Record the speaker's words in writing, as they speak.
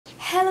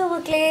Hello,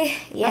 Makle.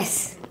 Yes.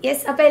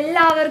 അപ്പോൾ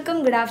എല്ലാവർക്കും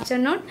good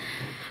afternoon.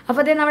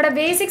 അപ്പോൾ അതേ നമ്മുടെ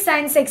ബേസിക്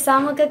സയൻസ്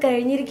എക്സാം ഒക്കെ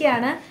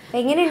കഴിഞ്ഞിരിക്കുകയാണ്.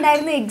 എങ്ങനെ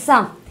ഉണ്ടായിരുന്നു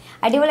എക്സാം?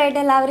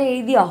 അടിപൊളിയായിട്ട് എല്ലാവരും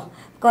എഴുതിയോ?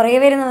 കുറേ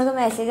പേര് നമുക്ക്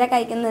മെസ്സേജൊക്കെ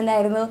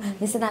അയക്കുന്നുണ്ടായിരുന്നു,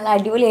 മിസ് നല്ല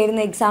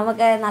അടിപൊളിയായിരുന്നു,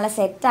 എക്സാമൊക്കെ നല്ല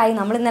സെറ്റായി.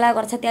 നമ്മൾ ഇന്നലെ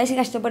കുറച്ച് അത്യാവശ്യം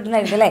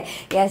കഷ്ടപ്പെട്ടിട്ടുണ്ടായിരുന്നു അല്ലേ?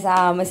 യെസ്,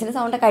 മിസ്സിൻ്റെ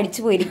സൗണ്ടൊക്കെ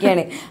അടിച്ചു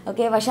പോയിരിക്കുകയാണ്.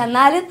 ഓക്കെ, പക്ഷെ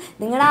എന്നാലും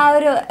നിങ്ങളുടെ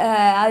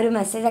ആ ഒരു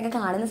മെസ്സേജൊക്കെ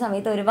കാണുന്ന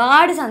സമയത്ത്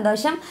ഒരുപാട്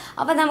സന്തോഷം.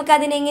 അപ്പോൾ നമുക്ക്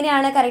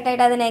അതിനെങ്ങനെയാണ്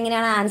കറക്റ്റായിട്ട്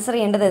അതിനെങ്ങനെയാണ് ആൻസർ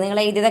ചെയ്യേണ്ടത്, നിങ്ങൾ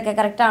എഴുതിയതൊക്കെ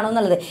കറക്റ്റ് ആണോ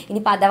എന്നുള്ളത്.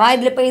 ഇനിയിപ്പോൾ അഥവാ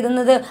ഇതിലിപ്പോൾ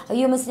എഴുതുന്നത്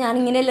അയ്യോ മിസ് ഞാൻ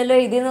ഇങ്ങനെയല്ലല്ലോ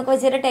എഴുതിയെന്നൊക്കെ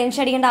വെച്ചിട്ട്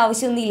ടെൻഷൻ അടിക്കേണ്ട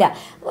ആവശ്യമൊന്നുമില്ല,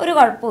 ഒരു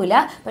കുഴപ്പമില്ല.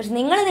 പക്ഷെ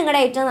നിങ്ങൾ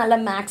നിങ്ങളുടെ ഏറ്റവും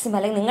നല്ല മാക്സിമം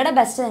അല്ലെങ്കിൽ നിങ്ങളുടെ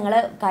ബെസ്റ്റ് നിങ്ങൾ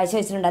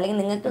കാഴ്ചവെച്ചിട്ടുണ്ട്, അല്ലെങ്കിൽ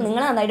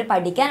നിങ്ങൾ നന്നായിട്ട്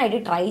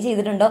പഠിക്കാനായിട്ട് ട്രൈ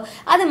ചെയ്തിട്ടുണ്ടോ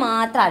അത്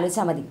മാത്രം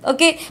ആലോചിച്ചാൽ മതി.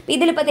 ഓക്കെ,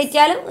 ഇതിലിപ്പോൾ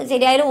തെറ്റിയാലും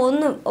ശരിയായാലും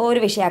ഒന്നും ഒരു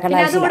വിഷയമാക്കണം.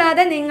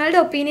 അതുകൂടാതെ നിങ്ങളുടെ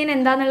ഒപ്പീനിയൻ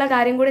എന്താന്നുള്ള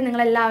കാര്യം കൂടി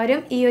നിങ്ങൾ എല്ലാവരും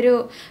ഈ ഒരു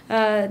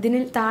ഇതിന്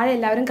താഴെ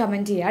എല്ലാവരും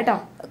കമന്റ് ചെയ്യാം കേട്ടോ.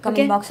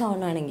 കമന്റ് ബോക്സ് ഓൺ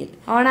ആണെങ്കിൽ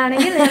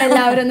നിങ്ങൾ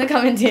എല്ലാവരും ഒന്ന്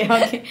കമന്റ് ചെയ്യാം.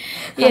 Okay,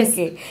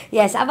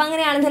 yes. അപ്പം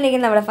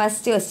അങ്ങനെയാണെന്നുണ്ടെങ്കിൽ നമ്മുടെ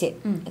ഫസ്റ്റ് ക്വസ്റ്റ്യൻ.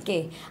 ഓക്കെ,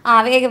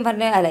 വേഗം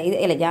പറഞ്ഞ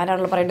അല്ല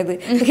ഞാനാണല്ലോ പറയേണ്ടത്.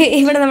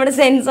 ഇവിടെ നമ്മുടെ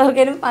സെൻസ്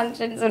ഓർഗനും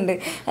ഫങ്ഷൻസ് ഉണ്ട്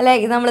അല്ലെ,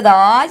 ഇത് നമ്മൾ ഇതാ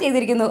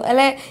ചെയ്തിരിക്കുന്നു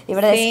അല്ലെ.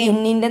 ഇവിടെ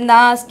സ്കിന്നിൻ്റെ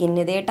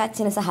സ്കിന്ന് ഇതേ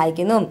ടച്ചിനെ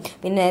സഹായിക്കുന്നു,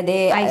 പിന്നെ ഇതേ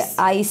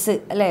ഐസ്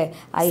അല്ലേ,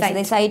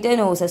 ice site,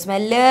 nose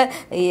smell,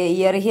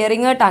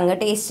 hearing, tongue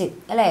taste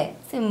അല്ലേ.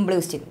 സിമ്പിൾ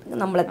ക്വസ്റ്റ്യൻ,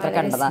 നമ്മൾ എത്ര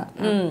കണ്ടതാ.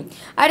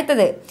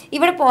 അടുത്തത്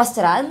ഇവിടെ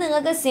പോസ്റ്റർ, അത്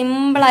നിങ്ങൾക്ക്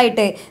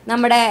സിമ്പിളായിട്ട്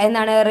നമ്മുടെ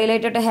എന്താണ്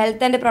related to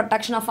health and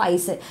protection of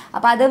ice.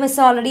 അപ്പോൾ അത് മിസ്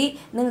ഓൾറെഡി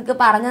നിങ്ങൾക്ക്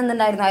പറഞ്ഞു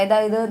തന്നിട്ടുണ്ടായിരുന്നു.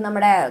 അതായത്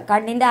നമ്മുടെ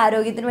കണ്ണിൻ്റെ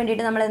ആരോഗ്യത്തിന്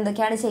വേണ്ടിയിട്ട് നമ്മൾ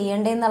എന്തൊക്കെയാണ്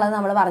ചെയ്യേണ്ടതെന്നുള്ളത്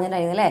നമ്മൾ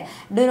പറഞ്ഞിട്ടുണ്ടായിരുന്നു അല്ലേ.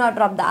 Do not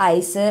drop the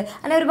ice,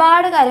 അങ്ങനെ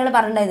ഒരുപാട് കാര്യങ്ങൾ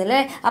പറഞ്ഞിട്ടുണ്ടായിരുന്നു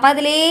അല്ലേ. അപ്പോൾ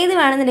അതിലേത്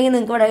വേണമെന്നുണ്ടെങ്കിൽ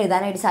നിങ്ങൾക്ക് ഇവിടെ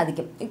എഴുതാനായിട്ട്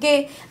സാധിക്കും. ഓക്കെ,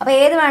 അപ്പോൾ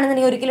ഏത്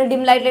വേണമെന്നുണ്ടെങ്കിൽ ഒരിക്കലും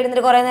ഡിം ലൈറ്റിൽ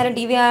ഇരുന്നിട്ട് കുറേ നേരം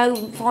ടി വി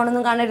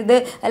ഫോണൊന്നും കാണരുത്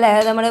അല്ലേ.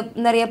 നമ്മൾ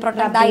എന്താ പറയുക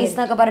പ്രൊട്ടക്ട് ദ ഐസ്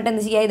എന്നൊക്കെ പറഞ്ഞിട്ട്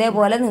എന്ത് ചെയ്യുക,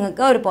 ഇതേപോലെ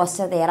നിങ്ങൾക്ക് ഒരു പോസ്റ്റർ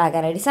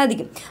തയ്യാറാക്കാനായിട്ട്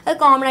സാധിക്കും. അത്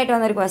കോമൺ ആയിട്ട്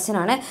വന്നൊരു ക്വസ്റ്റ്യൻ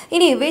ആണ്.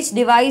 ഇനി which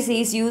device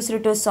is used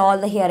to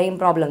solve the hearing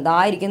problem?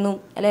 ഇതായിരിക്കുന്നു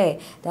അല്ലേ.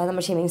 ഇതാ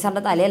നമ്മുടെ ഷെമിങ്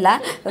സാറിൻ്റെ തലയല്ല,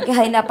 ഓക്കെ,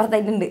 അതിൻ്റെ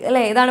അപ്പുറത്തായിട്ടുണ്ട്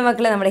അല്ലേ. ഇതാണ്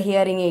മക്കളെ നമ്മുടെ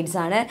ഹിയറിംഗ് എയ്ഡ്സ്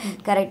ആണ്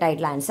കറക്റ്റ്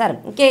ആയിട്ടുള്ള ആൻസർ.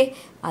 ഓക്കെ,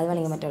 അത്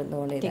വേണമെങ്കിൽ മറ്റൊരു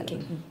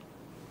കൊണ്ട്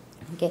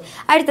ഓക്കെ.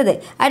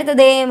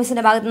 അടുത്തത്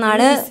മിസ്സിൻ്റെ ഭാഗത്തു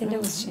നിന്നാണ്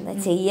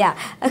ചെയ്യുക.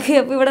 ഓക്കെ,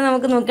 അപ്പോൾ ഇവിടെ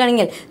നമുക്ക്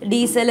നോക്കുകയാണെങ്കിൽ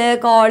diesel,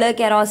 call,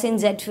 kerosene,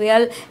 jet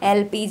fuel,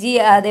 LPG,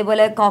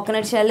 അതേപോലെ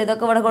കോക്കനട്ട് ഷെൽ,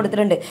 ഇതൊക്കെ ഇവിടെ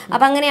കൊടുത്തിട്ടുണ്ട്.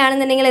 അപ്പോൾ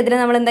അങ്ങനെയാണെന്നുണ്ടെങ്കിൽ ഇതിൽ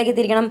നമ്മൾ എന്താക്കി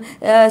തിരിക്കണം?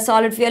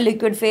 സോളിഡ് ഫ്യൂൽ,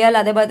 ലിക്വിഡ് ഫ്യൂൽ,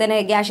 അതേപോലെ തന്നെ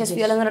ഗ്യാഷ്യസ്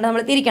ഫ്യൂൽ എന്ന് പറഞ്ഞാൽ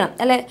നമ്മൾ തിരിക്കണം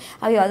അല്ലേ.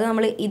 അയ്യോ അത്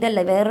നമ്മൾ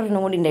ഇതല്ല, വേറൊരു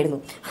നോഡ് ഉണ്ടായിരുന്നു,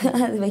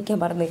 അത്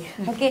വയ്ക്കാൻ പറഞ്ഞു.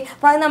 ഓക്കെ,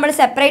 അപ്പോൾ അത് നമ്മൾ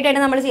സെപ്പറേറ്റ്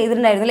ആയിട്ട് നമ്മൾ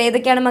ചെയ്തിട്ടുണ്ടായിരുന്നു അല്ലേ.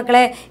 ഏതൊക്കെയാണ്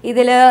മക്കളെ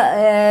ഇതിൽ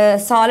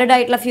സോളിഡ്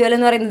ആയിട്ടുള്ള ഫ്യൂൽ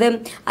എന്ന് പറയുന്നത്?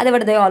 അത്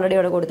ഇവിടുത്തെ ഓൾറെഡി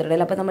ഇവിടെ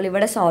കൊടുത്തിട്ടുണ്ടല്ലോ. അപ്പോൾ നമ്മൾ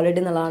ഇവിടെ സോളിഡ്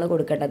എന്നുള്ളതാണ്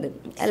കൊടുക്കേണ്ടത്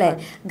അല്ലേ,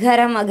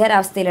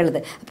 ഖരാവസ്ഥയിലുള്ളത്.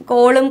 അപ്പോൾ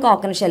കോളും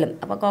കോക്കനട്ട് ഷെല്ലും,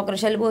 അപ്പോൾ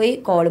കോക്കനട്ട് ഷെല്ല് പോയി,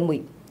 കോളും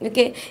പോയി.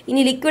 ഓക്കെ,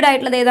 ഇനി ലിക്വിഡ്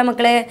ആയിട്ടുള്ളത് ഏതാ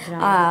മക്കളെ?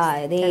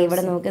 ഇതേ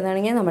ഇവിടെ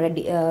നോക്കുന്നതാണെങ്കിൽ നമ്മുടെ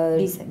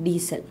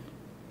ഡീസൽ.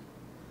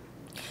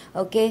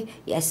 Okay,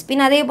 yes.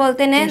 പിന്നെ അതേപോലെ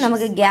തന്നെ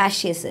നമുക്ക്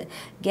ഗ്യാഷ്യസ്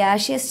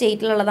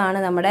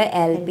സ്റ്റേറ്റിലുള്ളതാണ് നമ്മുടെ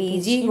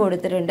LPG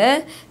കൊടുത്തിട്ടുണ്ട്.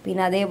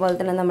 പിന്നെ അതേപോലെ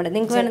തന്നെ നമ്മുടെ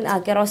നിങ്ങൾക്ക്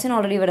വേണം കെറോസിൻ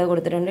ഓൾറെഡി ഇവിടെ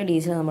കൊടുത്തിട്ടുണ്ട്,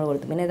 ഡീസൽ നമ്മൾ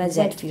കൊടുത്തു. പിന്നെ ഏതാ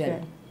ജെറ്റ് ഫ്യൂൽ.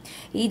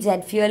 ഈ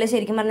ജെറ്റ് ഫ്യൂവൽ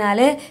ശരിക്കും പറഞ്ഞാൽ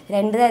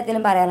രണ്ട്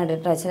തരത്തിലും പറയാറുണ്ട്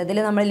കേട്ടോ. ചിലതിൽ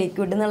നമ്മൾ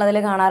ലിക്വിഡ് എന്നുള്ളതിൽ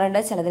കാണാറുണ്ട്,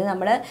 ചിലതിൽ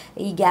നമ്മൾ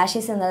ഈ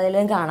ഗ്യാഷ്യസ്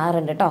എന്നതിലും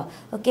കാണാറുണ്ട് കേട്ടോ.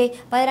 ഓക്കെ,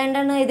 അപ്പോൾ അത്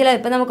രണ്ടെണ്ണം ഇതിൽ.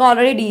 ഇപ്പോൾ നമുക്ക്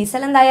ഓൾറെഡി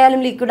ഡീസൽ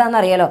എന്തായാലും ലിക്വിഡാണെന്ന്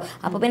അറിയാലോ.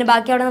 അപ്പോൾ പിന്നെ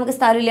ബാക്കി അവിടെ നമുക്ക്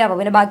സ്ഥലമില്ല, അപ്പോൾ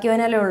പിന്നെ ബാക്കി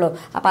വന്നാലേ ഉള്ളൂ.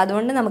 അപ്പോൾ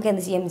അതുകൊണ്ട് നമുക്ക്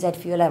എന്ത് ചെയ്യാം,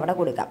 ജെറ്റ് ഫ്യൂവൽ അവിടെ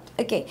കൊടുക്കാം.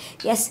 Okay,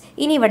 yes.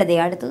 ഇനി ഇവിടെ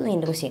അടുത്തത് മെയിൻ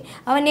ക്വസ്റ്റ്യൻ.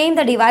 അപ്പോൾ name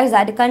the device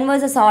that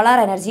converse the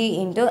solar energy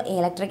into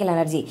electrical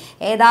energy.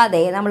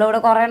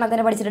 നമ്മളിവിടെ കുറേ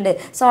എണ്ണത്തിന് പഠിച്ചിട്ടുണ്ട്.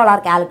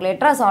 Solar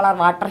calculator, solar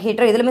water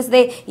heater. ഇതിൽ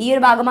മിസ് ഈ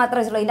ഒരു ഭാഗം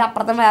മാത്രമേ വെച്ചുള്ളൂ, ഇതിൻ്റെ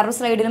അപ്പുറത്തും വേറൊരു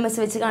സ്ലൈഡിൽ മിസ്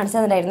വെച്ച് കാണിച്ചു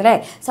തന്നിട്ടുണ്ടായിരുന്നു അല്ലേ.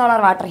 സോളാർ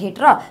വാട്ടർ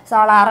ഹീറ്ററോ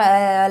സോളാർ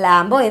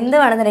ലാമ്പോ എന്ത്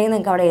വേണമെന്നുണ്ടെങ്കിൽ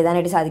നിങ്ങൾക്ക് അവിടെ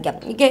എഴുതാനായിട്ട് സാധിക്കാം.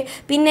 ഓക്കെ,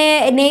 പിന്നെ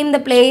name the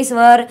place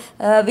where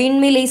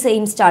windmill is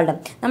installed.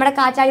 നമ്മുടെ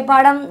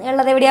കാറ്റാടിപ്പാടം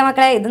ഉള്ളത് എവിടെയാണ്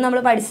മക്കളെ? ഇത് നമ്മൾ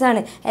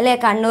പഠിച്ചതാണ് അല്ലേ.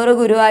 കണ്ണൂർ,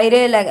 ഗുരുവായൂർ,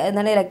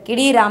 എന്താണ്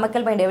ലക്കിടി,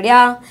 രാമക്കൽ മേട്.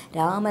 എവിടെയാ?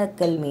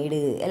 രാമക്കൽ മേട്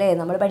അല്ലേ,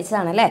 നമ്മൾ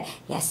പഠിച്ചതാണ് അല്ലേ.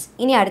 യെസ്.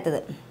 ഇനി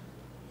അടുത്തത്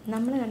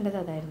നമ്മൾ കണ്ടത്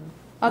അതായിരുന്നു.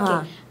 Okay,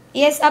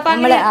 yes. അപ്പം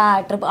നമ്മൾ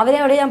ട്രിപ്പ്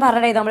അവരോട് ഞാൻ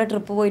പറഞ്ഞത് നമ്മൾ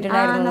ട്രിപ്പ്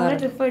പോയിട്ടുണ്ടായിരുന്നു.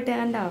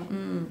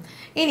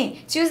 ഇനി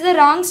choose the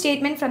wrong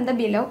statement from the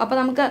below. അപ്പോൾ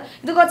നമുക്ക്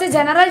ഇത് കുറച്ച്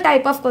ജനറൽ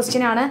ടൈപ്പ് ഓഫ്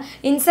ക്വസ്റ്റ്യൻ ആണ്.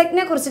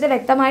 ഇൻസെക്റ്റിനെ കുറിച്ചിട്ട്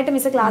വ്യക്തമായിട്ട്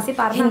മിസ് ക്ലാസ്സിൽ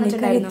പറഞ്ഞു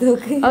തന്നിട്ടുണ്ടായിരുന്നു.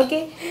 ഓക്കെ,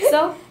 സോ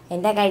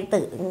എൻ്റെ കഴുത്ത്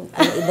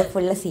ഇത്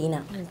ഫുള്ള്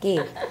സീനാണ്. ഓക്കെ,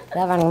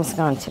 ഇതാ വേണം മിസ്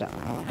കാണിച്ചിടാം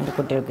എൻ്റെ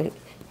കുട്ടികൾക്ക്.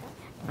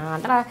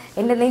 അത്ര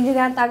എൻ്റെ നെഞ്ച്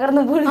ഞാൻ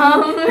തകർന്നു പോയി.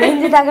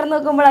 നെഞ്ച് തകർന്നു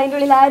നോക്കുമ്പോൾ അതിൻ്റെ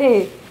ഉള്ളിൽ ആര്?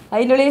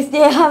 അതിൻ്റെ ഉള്ളിൽ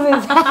സ്നേഹ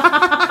മിസ്.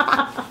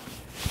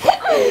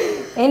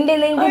 എൻ്റെ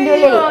നെഞ്ചിൻ്റെ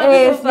ഉള്ളിൽ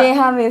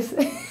സ്നേഹ മിസ്,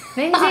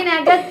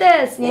 നെഞ്ചിനകത്ത്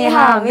സ്നേഹ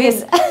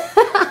മിസ്.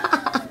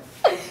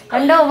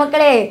 കണ്ടോ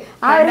മക്കളെ,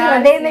 ആ ഒരു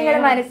ഹൃദയം നിങ്ങൾ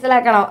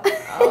മനസ്സിലാക്കണം.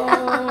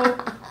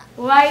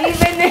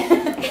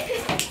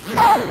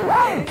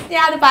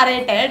 ഞാൻ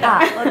പറയട്ടെ കേട്ടോ.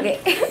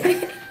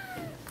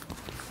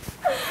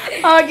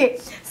 Okay,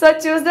 so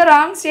choose the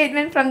wrong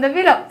statement from the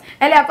below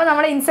അല്ലേ. അപ്പോൾ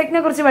നമ്മൾ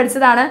ഇൻസെക്റ്റിനെ കുറിച്ച്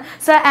പഠിച്ചതാണ്.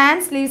 സോ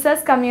ആൻഡ്സ്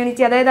ലീവ്സ്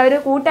കമ്മ്യൂണിറ്റി, അതായത് അവർ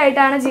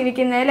കൂട്ടായിട്ടാണ്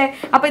ജീവിക്കുന്നത് അല്ലേ.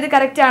 അപ്പോൾ ഇത്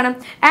കറക്റ്റ് ആണ്.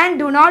 And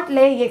do not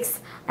Leh eggs.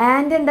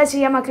 And എന്താ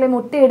ചെയ്യുക മക്കളെ?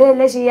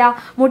 മുട്ടയിടുകയല്ലേ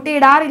ചെയ്യുക,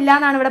 മുട്ടയിടാറില്ല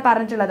എന്നാണ് ഇവിടെ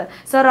പറഞ്ഞിട്ടുള്ളത്.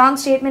 സോ റോങ്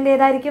സ്റ്റേറ്റ്മെന്റ്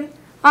ഏതായിരിക്കും?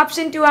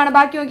 ഓപ്ഷൻ 2 ആണ്.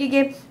 ബാക്കി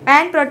നോക്കിക്കേ.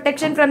 ആൻഡ്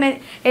പ്രൊട്ടക്ഷൻ ഫ്രം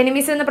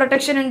എനിമീസ് എന്ന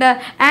പ്രൊട്ടക്ഷൻ ഉണ്ട്.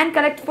 ആൻഡ്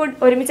കളക്ട് ഫുഡ്,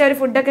 ഒരുമിച്ച് അവർ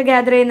ഫുഡൊക്കെ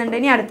ഗ്യാദർ ചെയ്യുന്നുണ്ട്.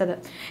 ഇനി അടുത്തത്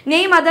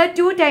name other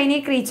 2 tiny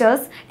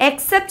creatures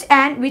except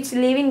and which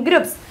leave in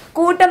groups.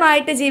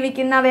 കൂട്ടമായിട്ട്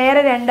ജീവിക്കുന്ന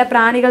വേറെ 2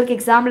 പ്രാണികൾക്ക്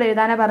എക്സാമ്പിൾ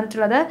എഴുതാനാണ്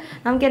പറഞ്ഞിട്ടുള്ളത്.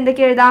 നമുക്ക്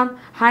എന്തൊക്കെ എഴുതാം?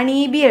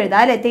 ഹണീബി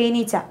എഴുതാം അല്ലേ,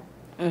 തേനീച്ച.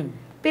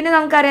 പിന്നെ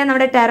നമുക്കറിയാം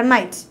നമ്മുടെ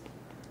ടെർമൈറ്റ്,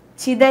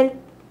 ചിതൽ.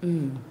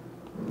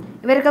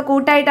 ഇവരൊക്കെ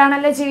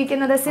കൂട്ടായിട്ടാണല്ലോ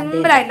ജീവിക്കുന്നത്.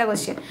 സിമ്പിൾ ആയിട്ടുള്ള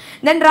question.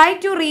 Then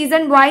right to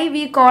reason why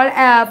we call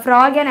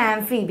frog and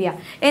amphibia.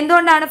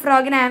 എന്തുകൊണ്ടാണ്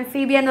ഫ്രോഗ് ആൻഡ്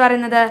ആംഫീബിയ എന്ന്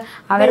പറയുന്നത്?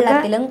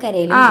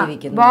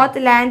 അവർക്ക്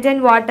ബോത്ത് ലാൻഡ്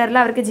ആൻഡ് വാട്ടറിൽ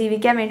അവർക്ക്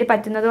ജീവിക്കാൻ വേണ്ടി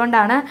പറ്റുന്നത്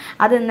കൊണ്ടാണ്.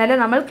 അത് ഇന്നലെ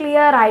നമ്മൾ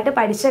ക്ലിയർ ആയിട്ട്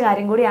പഠിച്ച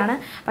കാര്യം കൂടിയാണ്.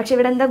 പക്ഷെ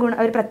ഇവിടെ എന്താ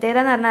ഒരു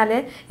പ്രത്യേകത എന്ന് പറഞ്ഞാൽ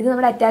ഇത്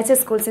നമ്മുടെ അറ്റാച്ച്ഡ്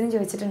സ്കൂൾസിനും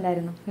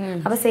ചോദിച്ചിട്ടുണ്ടായിരുന്നു.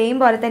 അപ്പൊ സെയിം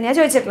പോലെ തന്നെയാണ്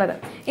ചോദിച്ചിട്ടുള്ളത്.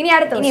 ഇനി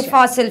അടുത്ത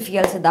ഫോസിൽ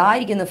ഫ്യൂൽസ്.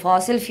 ഇതായിരിക്കുന്നു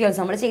fossil fuels.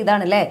 നമ്മൾ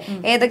ചെയ്താണല്ലേ.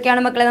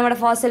 ഏതൊക്കെയാണ് മക്കളെ നമ്മുടെ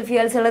ഫോസിൽ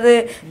ഫ്യൂൽസ് ഉള്ളത്?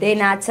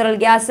 Natural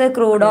gas,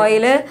 crude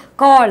oil,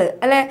 call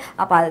അല്ലേ.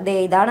 അപ്പൊ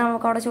ഇതാണ്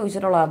നമുക്ക് അവിടെ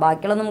ചോദിച്ചിട്ടുള്ളത്.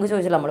 ബാക്കിയുള്ള നമുക്ക്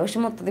ചോദിച്ചില്ല. നമ്മൾ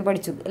പക്ഷെ മൊത്തത്തിൽ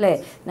പഠിച്ചു അല്ലേ.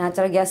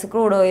 നാച്ചുറൽ ഗ്യാസ്,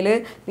 ക്രൂഡ് ഓയിൽ,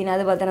 പിന്നെ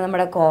അതുപോലെ തന്നെ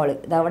നമ്മുടെ കോള്.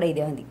 ഇത് അവിടെ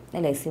എഴുതിയാൽ മതി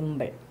അല്ലേ.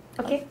 സിമ്പിൾ.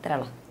 ഓക്കെ,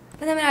 ഇത്രയുള്ള.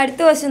 അപ്പോൾ നമ്മൾ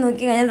അടുത്ത ക്വസ്റ്റ്യൻ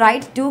നോക്കി കഴിഞ്ഞാൽ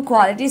right 2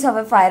 qualities of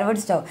A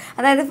firewood stove.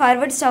 അതായത്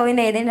ഫയർവുഡ്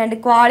സ്റ്റൗവിൻ്റെ ഏതെങ്കിലും 2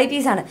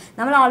 ക്വാളിറ്റീസ് ആണ്.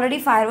 നമ്മൾ ഓൾറെഡി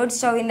ഫയർവുഡ്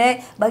സ്റ്റൗവിൻ്റെ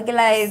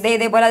ബാക്കിയുള്ള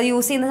ഇതേപോലെ അത്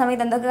യൂസ് ചെയ്യുന്ന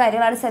സമയത്ത് എന്തൊക്കെ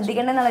കാര്യങ്ങളാണ്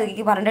ശ്രദ്ധിക്കേണ്ടതെന്നുള്ള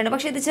രീതിക്ക് പറഞ്ഞിട്ടുണ്ട്.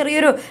 പക്ഷേ ഇത്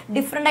ചെറിയൊരു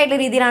ഡിഫറെൻ്റ് ആയിട്ടുള്ള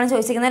രീതിയിലാണ്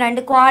ചോദിച്ചിരിക്കുന്നത്.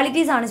 2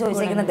 ക്വാളിറ്റീസ് ആണ്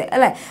ചോദിച്ചിരിക്കുന്നത്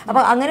അല്ലേ.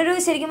 അപ്പോൾ അങ്ങനെ ഒരു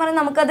ശരിക്കും പറഞ്ഞാൽ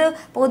നമുക്കത്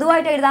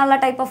പൊതുവായിട്ട് എഴുതാനുള്ള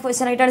ടൈപ്പ് ഓഫ്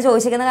ക്വസ്റ്റൻ ആയിട്ടാണ്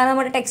ചോദിച്ചിരിക്കുന്നത്. കാരണം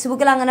നമ്മുടെ ടെക്സ്റ്റ്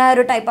ബുക്കിൽ അങ്ങനെ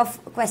ഒരു ടൈപ്പ് ഓഫ്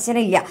ക്വസ്റ്റൻ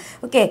ഇല്ല.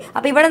 ഓക്കെ,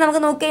 അപ്പോൾ ഇവിടെ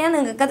നമുക്ക് നോക്കി കഴിഞ്ഞാൽ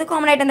നിങ്ങൾക്ക് അത്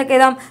കോമൺ ആയിട്ട് എന്തൊക്കെ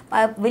എഴുതാം?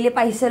 വലിയ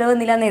പൈസ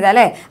ചിലവൊന്നുമില്ല എന്ന് എഴുതാം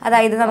അല്ലേ.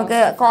 അതായത്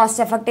നമുക്ക്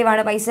കോസ്റ്റ് എഫക്റ്റീവ്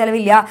ആണ്, പൈസ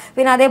ചിലവില്ല.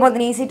 പിന്നെ അതേപോലെ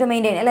തന്നെ ഈസി ടു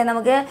മെയിൻറ്റെയിൻ അല്ലേ.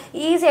 നമുക്ക്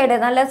ഈസി ആയിട്ട്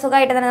നല്ല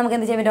സുഖമായിട്ട് തന്നെ നമുക്ക്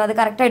എന്ത് ചെയ്യാൻ പറ്റും? അത്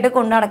കറക്റ്റായിട്ട്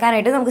കൊണ്ടു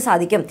നടക്കാനായിട്ട് നമുക്ക്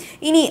സാധിക്കും.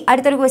 ഇനി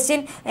അടുത്തൊരു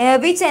question,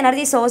 which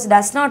energy source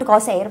does not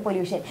cos air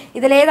pollution.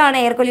 ഇതിലേതാണ്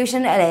എയർ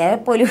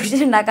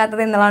പൊല്യൂഷൻ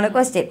ഉണ്ടാക്കാത്തത് എന്നുള്ളതാണ്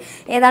ക്വസ്റ്റ്യൻ.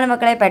 ഏതാണ്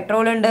മക്കളെ?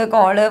 പെട്രോൾ ഉണ്ട്,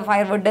 കോള്,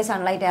 ഫയർവുഡ്,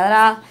 സൺലൈറ്റ്.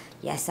 അതാ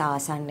യെസ്, ആ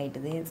സൺലൈറ്റ്.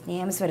 ഇത്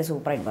നേംസ് വരെ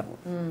സൂപ്പറായിട്ട് പറഞ്ഞു.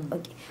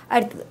 ഓക്കെ,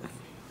 അടുത്തത്.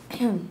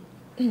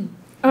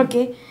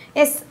 Okay,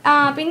 yes.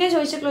 പിന്നെ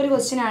ചോദിച്ചിട്ടുള്ള ഒരു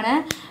ക്വസ്റ്റ്യൻ ആണ്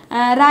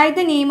write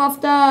the name of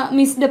the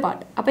missed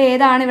part. അപ്പോൾ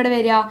ഏതാണ് ഇവിടെ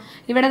വരിക?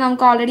 ഇവിടെ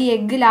നമുക്ക് ഓൾറെഡി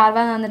എഗ് ലാർവ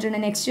തന്നിട്ടുണ്ട്.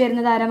 നെക്സ്റ്റ്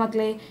വരുന്നത് ആരാ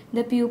മക്കളെ?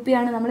 ഇത്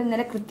പ്യൂപ്പയാണ്. നമ്മൾ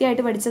ഇന്നലെ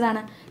കൃത്യമായിട്ട്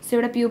പഠിച്ചതാണ്. സോ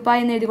ഇവിടെ പ്യൂപ്പ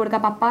എന്ന് എഴുതി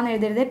കൊടുക്കുക. പപ്പ എന്ന്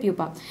എഴുതരുത്,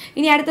 പ്യൂപ്പ.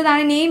 ഇനി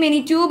അടുത്തതാണ് നെയിം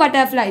എനി 2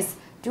 ബട്ടർഫ്ലൈസ്.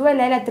 2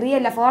 അല്ല, 3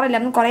 അല്ല, 4 അല്ല,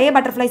 നമ്മൾ കുറേ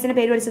ബട്ടർഫ്ലൈസിൻ്റെ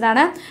പേര്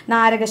പഠിച്ചതാണ്.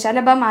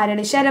 നാരകശലഭം,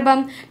 അരളിശലഭം,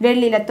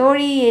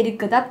 വെള്ളിലത്തോഴി,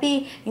 എരുക്ക് തപ്പി.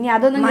 ഇനി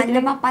അതൊന്നും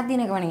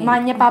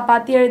മഞ്ഞ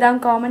പാപ്പാത്തി എഴുതാം,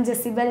 കോമൺ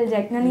ജെസിബൽ,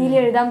 രത്നനീലി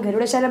എഴുതാം,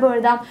 ഗരുഡശലഭം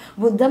എഴുതാം,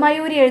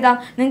 ബുദ്ധമയൂരി എഴുതാം.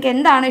 നിങ്ങൾക്ക്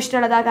എന്താണ്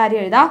ഇഷ്ടമുള്ളത് ആ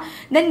കാര്യം എഴുതാം.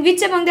 Then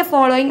which among the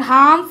following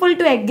harmful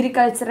to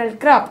agricultural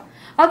crop.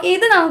 Okay,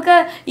 ഇത് നമുക്ക്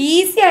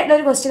ഈസി ആയിട്ടുള്ള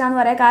ഒരു ക്വസ്റ്റ്യൻ ആണെന്ന്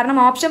പറയാം. കാരണം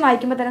ഓപ്ഷൻ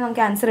വായിക്കുമ്പോൾ തന്നെ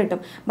നമുക്ക് ആൻസർ കിട്ടും.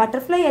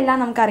 ബട്ടർഫ്ലൈ എല്ലാം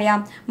നമുക്കറിയാം,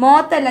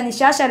 മോത്തല്ല,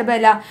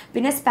 നിശാശലഭമല്ല,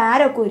 പിന്നെ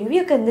സ്പാരോ,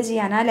 കുരുവിയൊക്കെ എന്ത്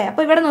ചെയ്യാനാ അല്ലേ.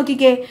 അപ്പോൾ ഇവിടെ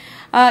നോക്കിക്കേ,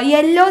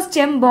 യെല്ലോ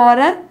സ്റ്റെം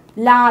ബോറർ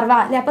ലാർവ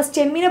അല്ലേ. അപ്പോൾ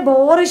സ്റ്റെമ്മിനെ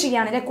ബോറ്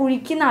ചെയ്യാണ് അല്ലെ,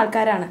 കുഴിക്കുന്ന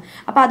ആൾക്കാരാണ്.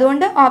 അപ്പോൾ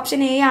അതുകൊണ്ട്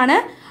ഓപ്ഷൻ എ ആണ്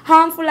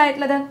ഹാംഫുൾ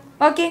ആയിട്ടുള്ളത്.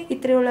 ഓക്കെ,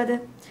 ഇത്രയേ ഉള്ളത്.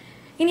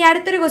 ഇനി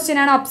അടുത്തൊരു ക്വസ്റ്റ്യൻ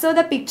ആണ് observe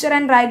the picture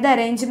and write the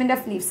arrangement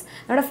of leaves.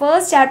 നമ്മുടെ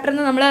ഫസ്റ്റ് ചാപ്റ്ററിൽ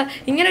നിന്ന് നമ്മൾ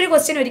ഇങ്ങനെ ഒരു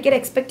ക്വസ്റ്റ്യൻ ഒരിക്കലും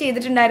എക്സ്പെക്ട്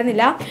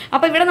ചെയ്തിട്ടുണ്ടായിരുന്നില്ല.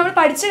 അപ്പോൾ ഇവിടെ നമ്മൾ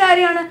പഠിച്ച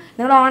കാര്യമാണ്.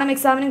 നിങ്ങൾ ഓണം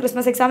എക്സാമിനും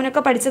ക്രിസ്മസ് എക്സാമിനും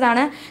ഒക്കെ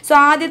പഠിച്ചതാണ്. സോ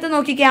ആദ്യത്തെ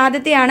നോക്കിക്കേ,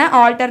 ആദ്യത്തെയാണ്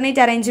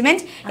ഓൾട്ടർനേറ്റ്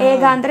അറേഞ്ച്മെന്റ്,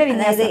 ഏകാന്തര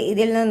വിന്യാസം.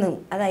 ഇതിൽ നിന്നും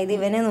അതായത്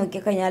ഇവനെ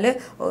നോക്കിക്കഴിഞ്ഞാൽ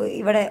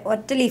ഇവിടെ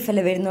ഒറ്റ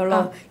ലീഫല്ലേ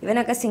വരുന്നുള്ളൂ.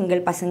 ഇവനൊക്കെ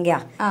സിംഗിൾ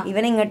പസംഗ.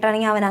 ഇവൻ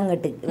ഇങ്ങോട്ടാണെങ്കിൽ അവൻ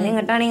അങ്ങോട്ട്, ഇവൻ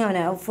ഇങ്ങോട്ടാണെങ്കിൽ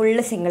അവൻ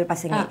ഫുള്ള് സിംഗിൾ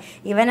പസംഗ.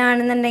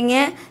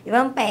 ഇവനാണെന്നുണ്ടെങ്കിൽ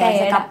ഇവൻ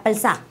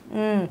കപ്പിൾസാ.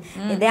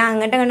 ഇത്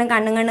അങ്ങോട്ടും കണ്ടും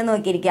കണ്ണും കണ്ടും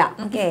നോക്കിയിരിക്കുക.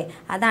 ഓക്കെ,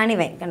 അതാണ്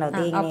ഇവൻ. കണ്ടോ,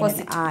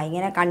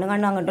 ഇങ്ങനെ കണ്ണും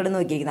കണ്ടും അങ്ങോട്ടോട്ട്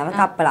നോക്കിയിരിക്കുന്നത്. അവൻ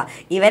കപ്പിളാ.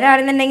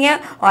 ഇവരാണെന്നുണ്ടെങ്കിൽ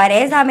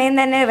ഒരേ സമയം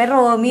തന്നെ ഇവൻ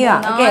റോമിയോ.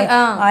 ഓക്കെ,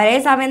 ഒരേ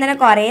സമയം തന്നെ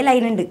കുറേ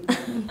ലൈൻ ഉണ്ട്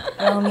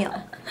റോമിയോ.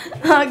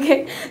 ഓക്കെ,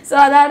 സോ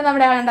അതാണ്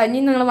നമ്മുടെ കണ്ടോ. ഇനി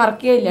നിങ്ങൾ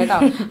മറക്കുക ഇല്ല കേട്ടോ.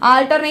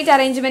 ആൾട്ടർനേറ്റ്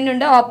അറേഞ്ച്മെന്റ്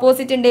ഉണ്ട്,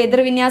 ഓപ്പോസിറ്റ് ഉണ്ട്,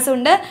 എതിർവിന്യാസം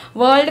ഉണ്ട്,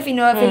 വേൾഡ്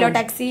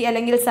ഫിലോടാക്സി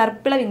അല്ലെങ്കിൽ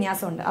സർപ്പിള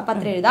വിന്യാസം ഉണ്ട്. അപ്പം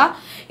അത്ര എഴുതാം.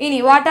 ഇനി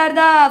what are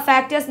the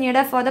factors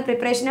need for the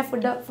preparation of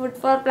food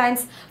for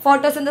plants.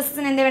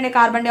 ഫോട്ടോസിന്തസിന് എന്ത് വേണം?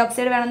 കാർബൺ ഡൈ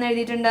ഓക്സൈഡ് വേണമെന്ന്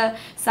എഴുതിയിട്ടുണ്ട്,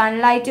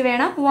 സൺലൈറ്റ്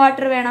വേണം,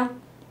 വാട്ടർ വേണം.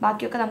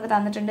 ബാക്കിയൊക്കെ നമുക്ക്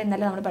തന്നിട്ടുണ്ട്,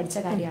 ഇന്നലെ നമ്മൾ പഠിച്ച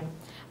കാര്യമാണ്.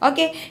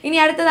 ഓക്കെ, ഇനി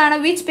അടുത്തതാണ്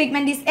which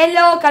pigment is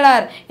yellow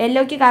colour.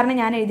 യെല്ലോയ്ക്ക് കാരണം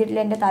ഞാൻ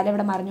എഴുതിയിട്ടില്ല, എൻ്റെ തല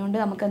ഇവിടെ മറിഞ്ഞുകൊണ്ട്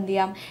നമുക്ക് എന്ത്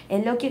ചെയ്യാം?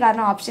 യെല്ലോയ്ക്ക്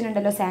കാരണം ഓപ്ഷൻ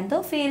ഉണ്ടല്ലോ,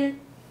 സാന്തോഫിൽ.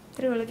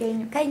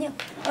 കഴിഞ്ഞു.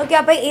 ഓക്കെ,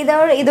 അപ്പോൾ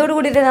ഇതോട്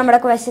കൂടിയിട്ട് നമ്മുടെ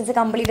ക്വസ്റ്റ്യൻസ്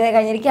കംപ്ലീറ്റ് ആയി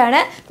കഴിഞ്ഞിരിക്കുകയാണ്.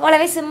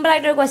 വളരെ സിമ്പിൾ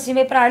ആയിട്ടൊരു ക്വസ്റ്റ്യൻ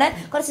പേപ്പറാണ്.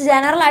 കുറച്ച്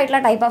ജനറൽ ആയിട്ടുള്ള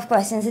ടൈപ്പ് ഓഫ്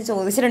ക്വസ്റ്റ്യൻസ്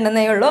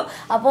ചോദിച്ചിട്ടുണ്ടെന്നേ ഉള്ളൂ.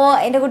 അപ്പോൾ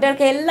എൻ്റെ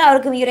കുട്ടികൾക്ക്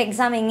എല്ലാവർക്കും ഈ ഒരു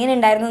എക്സാം എങ്ങനെ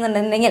ഉണ്ടായിരുന്നു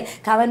എന്നുണ്ടെങ്കിൽ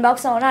കമൻറ്റ്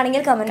ബോക്സ് ഓൺ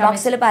ആണെങ്കിൽ കമൻറ്റ്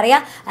ബോക്സിൽ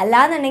പറയാം.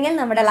 അല്ലാന്നുണ്ടെങ്കിൽ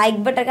നമ്മുടെ ലൈക്ക്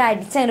ബട്ടൊക്കെ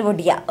അടിച്ചതിന്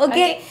പൊട്ടിക്കുക.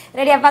 Okay,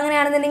 ready? അപ്പം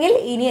അങ്ങനെയാണെന്നുണ്ടെങ്കിൽ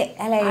ഇനി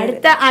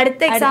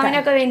അടുത്ത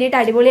എക്സാമിനൊക്കെ വേണ്ടിയിട്ട്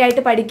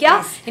അടിപൊളിയായിട്ട് പഠിക്കുക.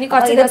 ഇനി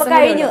കുറച്ച് ദിവസം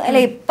കഴിഞ്ഞു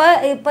അല്ലേ.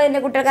 ഇപ്പം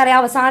എൻ്റെ കുട്ടികൾക്ക് അറിയാം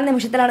അവസാന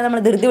നിമിഷത്തിലാണ്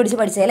നമ്മൾ ധൃതി പിടിച്ച്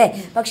പഠിച്ചത് അല്ലേ.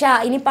 പക്ഷെ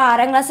ഇനിയിപ്പോൾ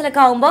 6ാം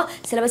ക്ലാസ്സിലൊക്കെ ആകുമ്പോൾ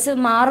സിലബസ്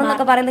മാറും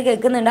എന്നൊക്കെ പറയുന്നത്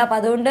കേൾക്കുന്നുണ്ട്. അപ്പോൾ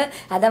അതുകൊണ്ട്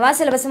അഥവാ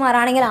സിലബസ്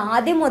മാറുകയാണെങ്കിൽ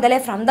ആദ്യം മുതലേ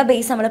ഫ്രം ദ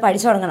ബേസ് നമ്മൾ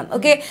പഠിച്ചു തുടങ്ങണം.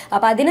 ഓക്കെ,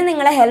 അപ്പോൾ അതിന്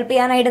നിങ്ങളെ ഹെൽപ്പ്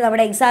ചെയ്യാനായിട്ട്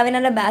നമ്മുടെ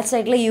എക്സാമിനറിൻ്റെ ബാച്ച്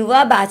ആയിട്ടുള്ള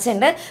യുവ ബാച്ച്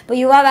ഉണ്ട്. അപ്പോൾ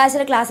യുവ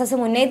ബാച്ചിലെ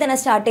ക്ലാസ്സസ് മുന്നേ തന്നെ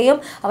സ്റ്റാർട്ട് ചെയ്യും.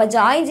 അപ്പോൾ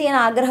ജോയിൻ ചെയ്യാൻ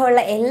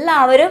ആഗ്രഹമുള്ള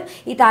എല്ലാവരും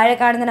ഈ താഴെ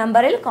കാണുന്ന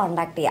നമ്പറിൽ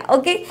കോൺടാക്ട് ചെയ്യുക.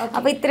 ഓക്കെ,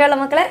 അപ്പോൾ ഇത്രയുള്ള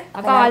മക്കളെ,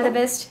 അപ്പോൾ all the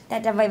best.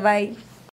 Tata, bye bye.